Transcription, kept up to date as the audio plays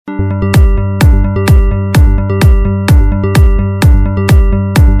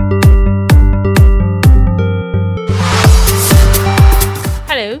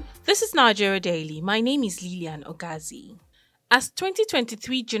Nigeria Daily. My name is Lilian Ogazi. As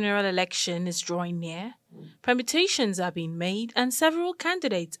 2023 general election is drawing near, permutations are being made and several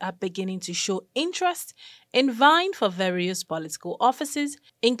candidates are beginning to show interest in vying for various political offices,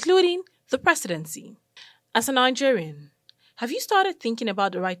 including the presidency. As a Nigerian, have you started thinking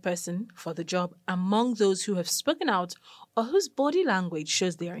about the right person for the job among those who have spoken out or whose body language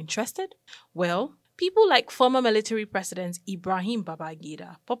shows they are interested? Well, people like former military President Ibrahim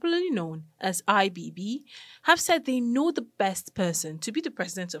Babangida, popularly known as IBB, have said they know the best person to be the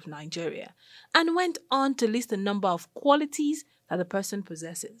president of Nigeria and went on to list a number of qualities that the person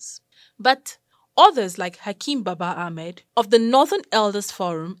possesses. But others like Hakeem Baba Ahmed of the Northern Elders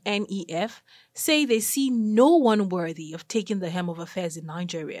Forum, NEF, say they see no one worthy of taking the helm of affairs in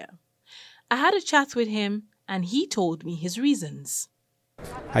Nigeria. I had a chat with him and he told me his reasons.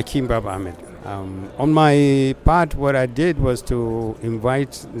 Hakeem Baba Ahmed. On my part, what I did was to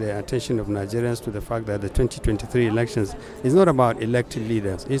invite the attention of Nigerians to the fact that the 2023 elections is not about elected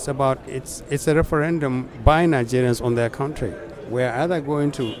leaders. It's a referendum by Nigerians on their country. We're either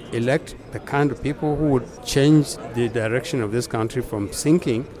going to elect the kind of people who would change the direction of this country from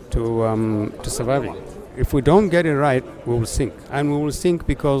sinking to surviving. If we don't get it right, we will sink. And we will sink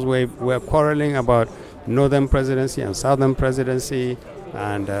because we're quarreling about northern presidency and southern presidency,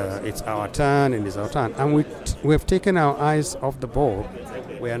 and it's our turn and it's our turn. And we've taken our eyes off the ball.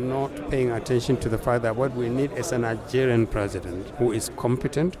 We are not paying attention to the fact that what we need is a Nigerian president who is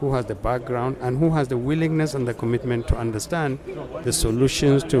competent, who has the background, and who has the willingness and the commitment to understand the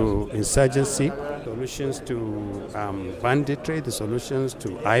solutions to insurgency, solutions to banditry, the solutions to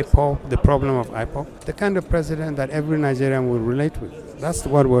IPOP, the problem of IPOP, the kind of president that every Nigerian will relate with. That's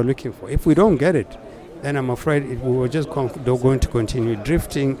what we're looking for. If we don't get it, then I'm afraid we were just going to continue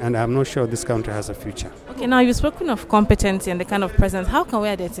drifting, and I'm not sure this country has a future. Okay, now you've spoken of competency and the kind of president. How can we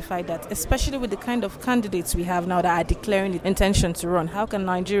identify that, especially with the kind of candidates we have now that are declaring the intention to run? How can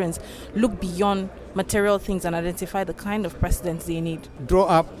Nigerians look beyond material things and identify the kind of presidents they need? Draw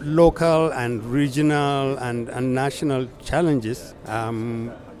up local and regional and national challenges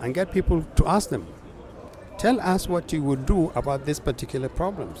and get people to ask them. Tell us what you would do about these particular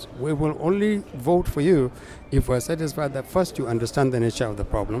problems. We will only vote for you if we're satisfied that first you understand the nature of the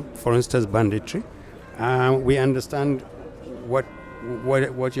problem, for instance, banditry. We understand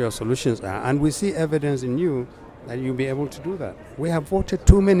what your solutions are, and we see evidence in you that you'll be able to do that. We have voted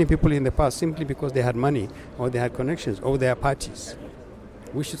too many people in the past simply because they had money or they had connections or their parties.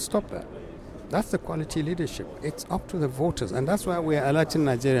 We should stop that. That's the quality leadership. It's up to the voters, and that's why we are alerting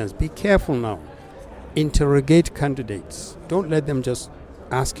Nigerians. Be careful now. Interrogate candidates. Don't let them just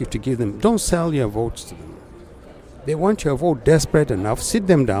ask you to give them. Don't sell your votes to them. They want your vote desperate enough. Sit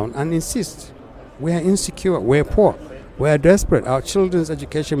them down and insist. We are insecure. We're poor. We are desperate. Our children's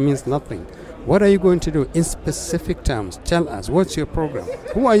education means nothing. What are you going to do in specific terms? Tell us. What's your program?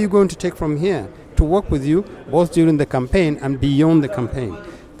 Who are you going to take from here to work with you both during the campaign and beyond the campaign?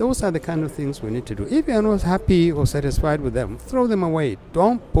 Those are the kind of things we need to do. If you are not happy or satisfied with them, throw them away.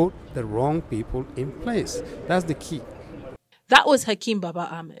 Don't put the wrong people in place. That's the key. That was Hakeem Baba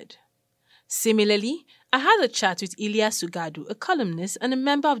Ahmed. Similarly, I had a chat with Ilyas Sugadu, a columnist and a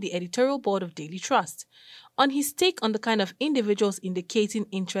member of the editorial board of Daily Trust, on his take on the kind of individuals indicating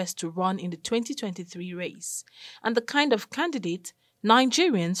interest to run in the 2023 race and the kind of candidate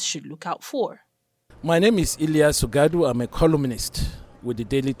Nigerians should look out for. My name is Ilyas Sugadu. I'm a columnist with the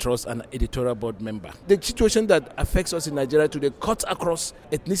Daily Trust and editorial board member. The situation that affects us in Nigeria today cuts across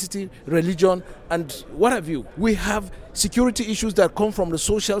ethnicity, religion, and what have you. We have security issues that come from the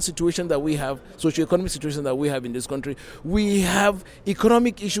social situation that we have, socio-economic situation that we have in this country. We have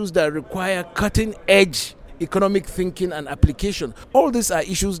economic issues that require cutting-edge economic thinking and application. All these are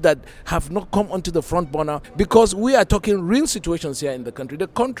issues that have not come onto the front burner because we are talking real situations here in the country. The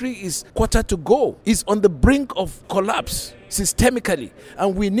country is quarter to go, is on the brink of collapse systemically,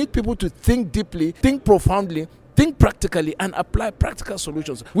 and we need people to think deeply, think profoundly, think practically, and apply practical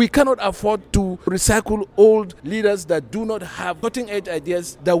solutions. We cannot afford to recycle old leaders that do not have cutting-edge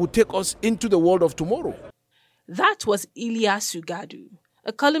ideas that will take us into the world of tomorrow. That was Ilyas Sugadu,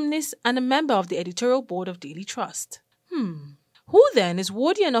 a columnist and a member of the editorial board of Daily Trust. Who then is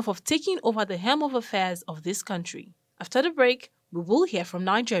worthy enough of taking over the helm of affairs of this country? After the break, we will hear from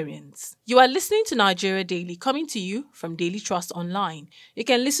Nigerians. You are listening to Nigeria Daily, coming to you from Daily Trust Online. You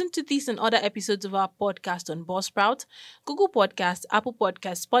can listen to these and other episodes of our podcast on Buzzsprout, Google Podcasts, Apple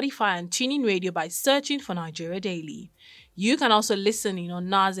Podcasts, Spotify, and TuneIn Radio by searching for Nigeria Daily. You can also listen in on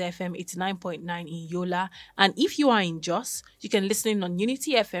Nas FM 89.9 in Yola, and if you are in Jos, you can listen in on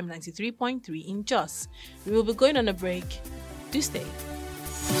Unity FM 93.3 in Jos. We will be going on a break. Do stay.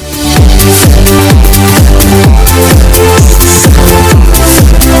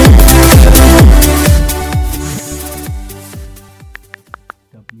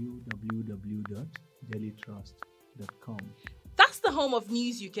 the home of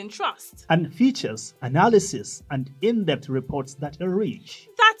news you can trust. And features, analysis, and in-depth reports that are rich.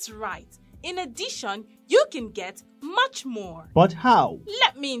 That's right. In addition, you can get much more. But how?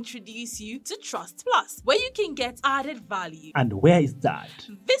 Let me introduce you to Trust Plus, where you can get added value. And where is that?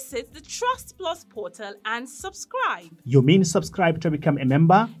 Visit the Trust Plus portal and subscribe. You mean subscribe to become a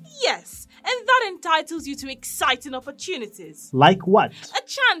member? Yes, and that entitles you to exciting opportunities. Like what? A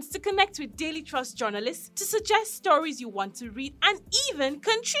chance to connect with Daily Trust journalists, to suggest stories you want to read, and even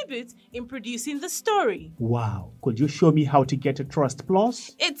contribute in producing the story. Wow. Could you show me how to get a Trust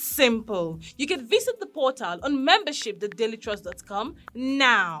Plus? It's simple. You can visit the portal on membership.dailytrust.com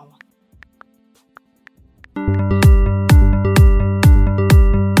now.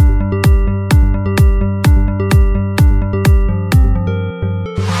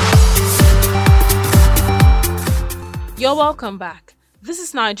 You're welcome back. This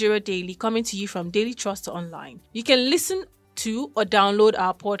is Nigeria Daily, coming to you from Daily Trust Online. You can listen to or download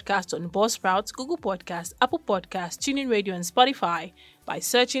our podcast on Buzzsprout, Google Podcasts, Apple Podcasts, TuneIn Radio, and Spotify by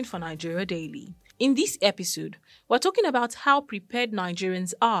searching for Nigeria Daily. In this episode, we're talking about how prepared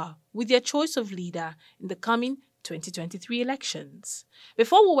Nigerians are with their choice of leader in the coming 2023 elections.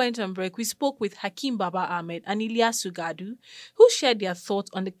 Before we went on break, we spoke with Hakeem Baba Ahmed and Ilyas Sugadu, who shared their thoughts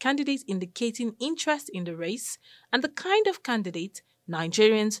on the candidates indicating interest in the race and the kind of candidate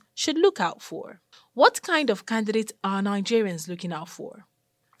Nigerians should look out for. What kind of candidates are Nigerians looking out for?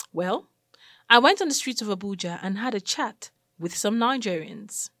 Well, I went on the streets of Abuja and had a chat with some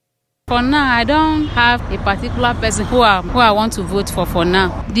Nigerians. For now, I don't have a particular person who I want to vote for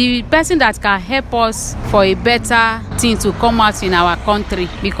now. The person that can help us for a better thing to come out in our country,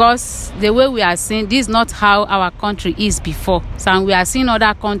 because the way we are seeing, this is not how our country is before. So we are seeing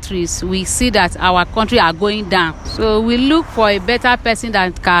other countries, we see that our country are going down. So we look for a better person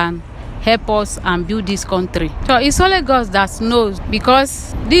that can help us and build this country. So it's only God that knows,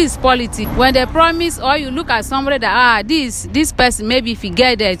 because this is politics. When they promise, or you look at somebody that this person, maybe if he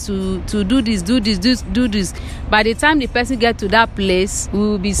get there to do this, by the time the person get to that place, we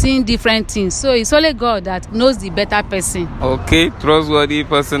will be seeing different things. So it's only God that knows the better person. Okay, trustworthy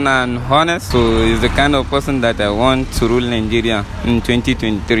person and honest. So he's the kind of person that I want to rule Nigeria in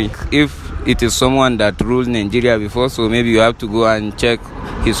 2023. If it is someone that ruled Nigeria before, so maybe you have to go and check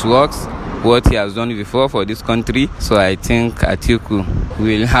his works, what he has done before for this country. So I think Atiku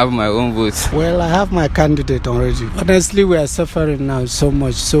will have my own vote. Well, I have my candidate already. Honestly, we are suffering now so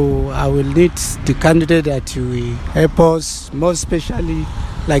much, so I will need the candidate that will help us, more especially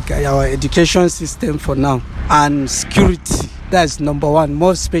like our education system for now, and security. That's number one,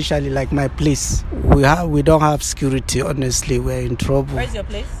 more especially like my place. We don't have security, honestly. We're in trouble. Where's your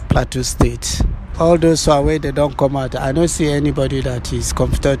place? Plateau State. All those who are away, they don't come out. I don't see anybody that is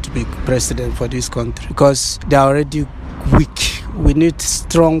competent to be president for this country, because they are already weak. We need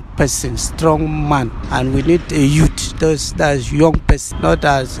strong person, strong man, and we need a youth. That's young person, not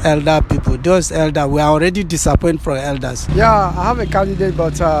as elder people. Those elder, we are already disappointed from elders. Yeah, I have a candidate,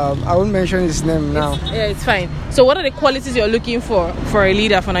 but I won't mention his name now. It's fine. So what are the qualities you're looking for a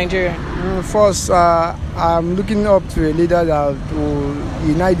leader for Nigeria? First, I'm looking up to a leader that will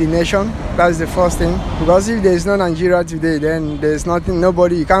unite the nation. That's the first thing. Because if there is no Nigeria today, then there's nothing,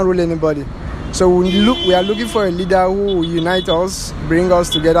 nobody, you can't rule anybody. So we are looking for a leader who will unite us, bring us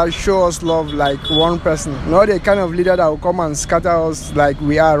together, show us love like one person. Not a kind of leader that will come and scatter us like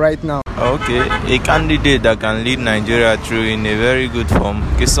we are right now. Okay, a candidate that can lead Nigeria through in a very good form.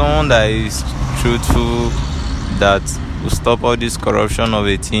 Okay, someone that is truthful, that will stop all this corruption of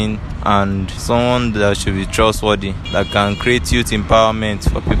a thing, and someone that should be trustworthy, that can create youth empowerment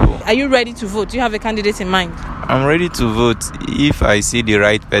for people. Are you ready to vote? Do you have a candidate in mind? I'm ready to vote. If I see the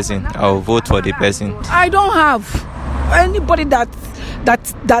right person, I'll vote for the person. I don't have anybody that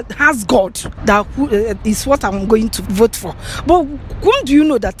has God, that is what I'm going to vote for. But whom do you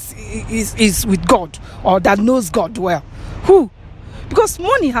know that is with God, or that knows God well? Who? Because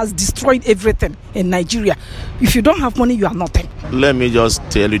money has destroyed everything in Nigeria. If you don't have money, you are nothing. Let me just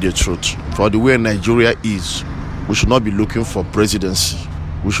tell you the truth. For the way Nigeria is, we should not be looking for presidency.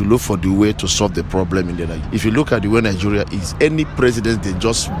 We should look for the way to solve the problem in the Nigeria. If you look at the way Nigeria is, any president they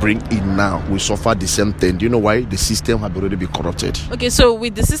just bring in now will suffer the same thing. Do you know why? The system has already been corrupted. Okay, so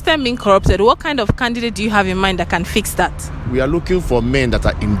with the system being corrupted, what kind of candidate do you have in mind that can fix that? We are looking for men that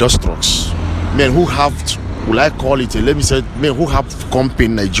are industrious, men who have, will I call it, men who have company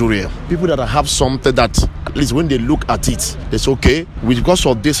in Nigeria. People that have something that, at least when they look at it, it's okay. Because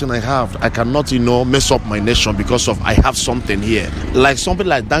of this and I cannot, mess up my nation because of I have something here. Like something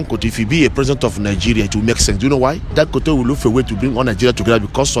like Dangote, if he be a president of Nigeria, it will make sense. Do you know why? Dangote will look for a way to bring all Nigeria together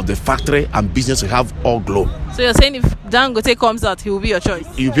because of the factory and business we have all globe. So you're saying if Dangote comes out, he will be your choice?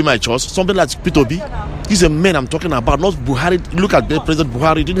 He will be my choice. Something like P2B. He's a man I'm talking about, not Buhari. Look at the President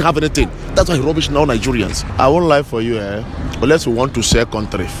Buhari, he didn't have anything. That's why he rubbish now Nigerians. I won't lie for you, unless we want to share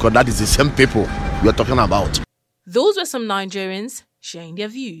country, because that is the same people we are talking about. Those were some Nigerians sharing their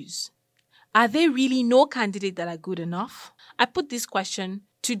views. Are there really no candidate that are good enough? I put this question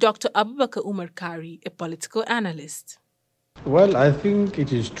to Dr. Abubakar Umar Kari, a political analyst. Well, I think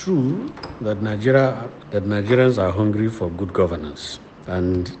it is true that Nigerians are hungry for good governance.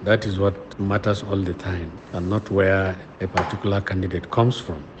 And that is what matters all the time, and not where a particular candidate comes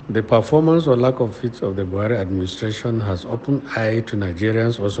from. The performance or lack of it of the Buhari administration has opened eye to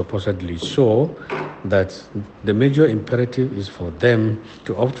Nigerians, or supposedly so, that the major imperative is for them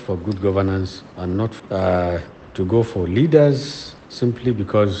to opt for good governance and not to go for leaders simply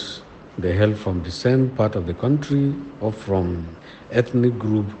because they hail from the same part of the country or from ethnic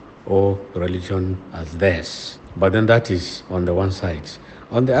group or religion as theirs. But then that is on the one side.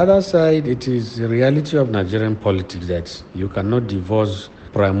 On the other side, it is the reality of Nigerian politics that you cannot divorce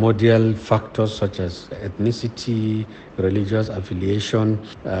primordial factors such as ethnicity, religious affiliation,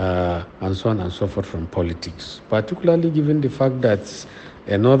 and so on and so forth from politics, particularly given the fact that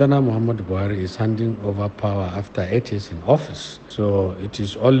a northerner, Muhammadu Buhari, is handing over power after 8 years in office. So it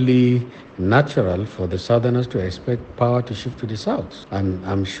is only natural for the southerners to expect power to shift to the south. And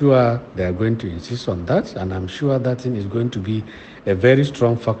I'm sure they are going to insist on that. And I'm sure that thing is going to be a very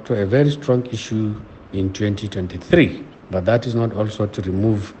strong factor, a very strong issue in 2023. But that is not also to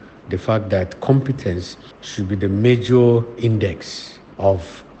remove the fact that competence should be the major index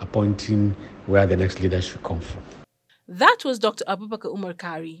of appointing where the next leader should come from. That was Dr. Abubakar Umar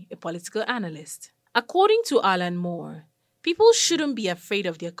Kari, a political analyst. According to Alan Moore, people shouldn't be afraid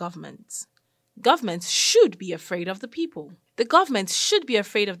of their governments. Governments should be afraid of the people. The government should be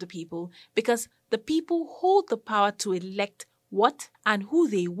afraid of the people because the people hold the power to elect what and who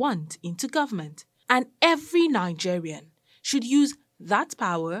they want into government. And every Nigerian should use that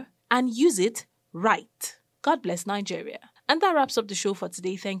power and use it right. God bless Nigeria. And that wraps up the show for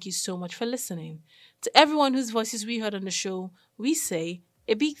today. Thank you so much for listening. To everyone whose voices we heard on the show, we say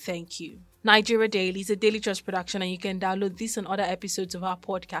a big thank you. Nigeria Daily is a Daily Trust production, and you can download this and other episodes of our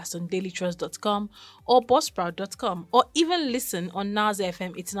podcast on dailytrust.com or buzzsprout.com, or even listen on Nas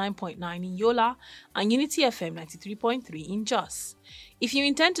FM 89.9 in Yola and Unity FM 93.3 in Jos. If you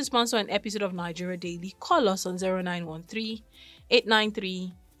intend to sponsor an episode of Nigeria Daily, call us on 0913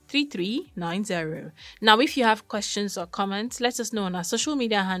 893 3390. Now, if you have questions or comments, let us know on our social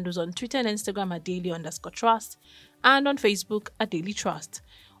media handles on Twitter and Instagram at daily_trust and on Facebook at Daily Trust.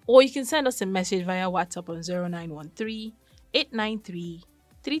 Or you can send us a message via WhatsApp on 0913 893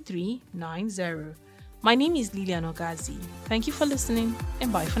 3390. My name is Lilian Ogazi. Thank you for listening,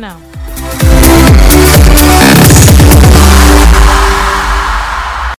 and bye for now.